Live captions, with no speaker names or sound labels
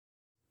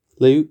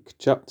Luke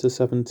chapter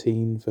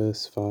 17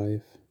 verse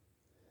 5.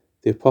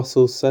 The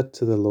apostles said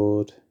to the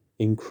Lord,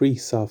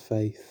 "Increase our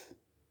faith."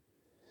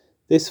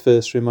 This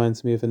verse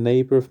reminds me of a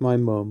neighbour of my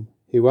mum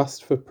who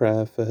asked for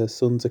prayer for her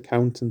son's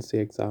accountancy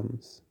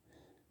exams,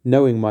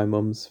 knowing my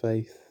mum's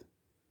faith.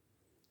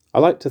 I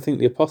like to think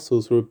the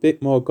apostles were a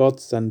bit more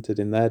God-centred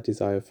in their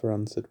desire for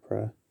answered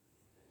prayer.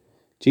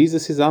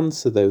 Jesus'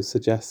 answer, though,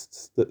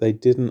 suggests that they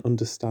didn't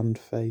understand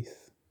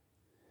faith.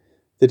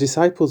 The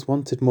disciples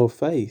wanted more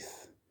faith,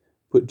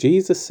 but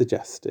Jesus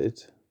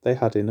suggested they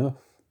had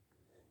enough.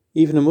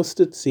 Even a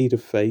mustard seed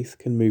of faith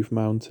can move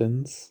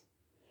mountains.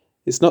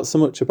 It's not so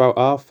much about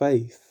our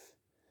faith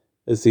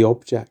as the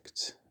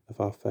object of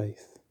our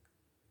faith.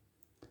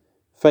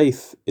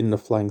 Faith in the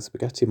flying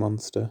spaghetti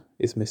monster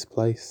is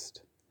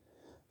misplaced.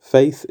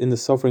 Faith in the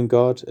sovereign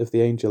God of the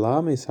angel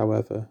armies,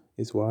 however,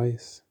 is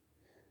wise.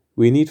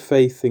 We need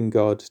faith in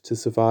God to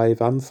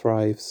survive and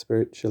thrive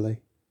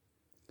spiritually.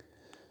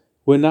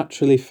 We're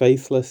naturally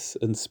faithless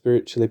and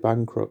spiritually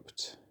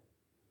bankrupt.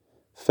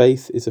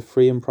 Faith is a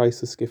free and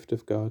priceless gift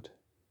of God.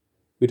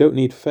 We don't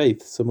need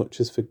faith so much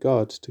as for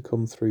God to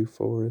come through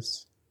for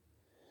us.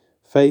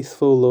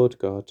 Faithful Lord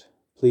God,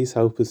 please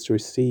help us to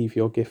receive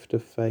your gift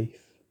of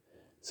faith,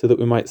 so that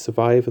we might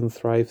survive and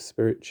thrive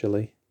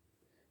spiritually.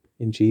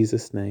 In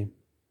Jesus' name,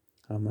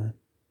 Amen.